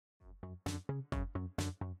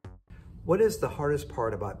What is the hardest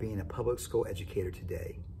part about being a public school educator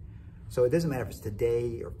today? So it doesn't matter if it's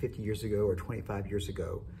today or 50 years ago or 25 years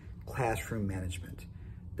ago, classroom management.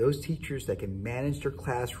 Those teachers that can manage their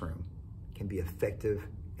classroom can be effective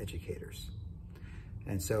educators.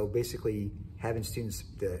 And so basically having students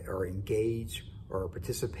that are engaged or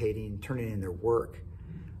participating, turning in their work,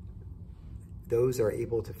 those are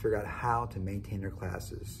able to figure out how to maintain their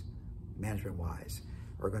classes management-wise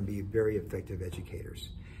are going to be very effective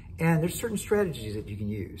educators. And there's certain strategies that you can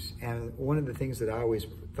use. And one of the things that I always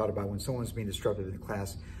thought about when someone's being disruptive in the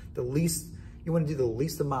class, you want to do the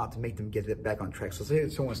least amount to make them get it back on track. So say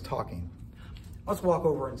someone's talking. Let's walk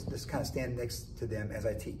over and just kind of stand next to them as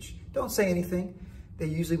I teach. Don't say anything. They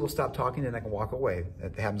usually will stop talking and I can walk away.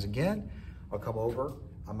 If it happens again, I'll come over.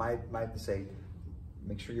 I might say,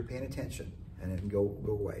 make sure you're paying attention, and then go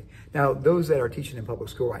away. Now, those that are teaching in public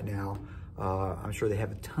school right now, I'm sure they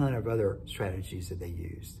have a ton of other strategies that they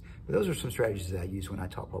use. But those are some strategies that I use when I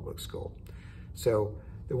taught public school. So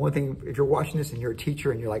the one thing, if you're watching this and you're a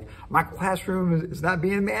teacher and you're like, my classroom is not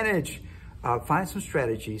being managed, find some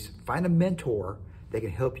strategies, find a mentor that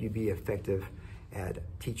can help you be effective at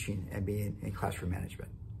teaching and being in classroom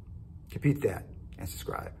management. Compute that and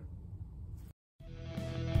subscribe.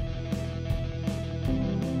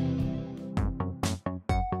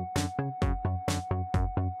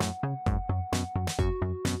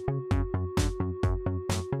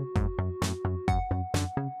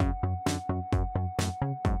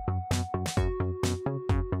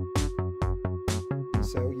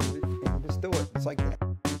 So you just do it. It's like that.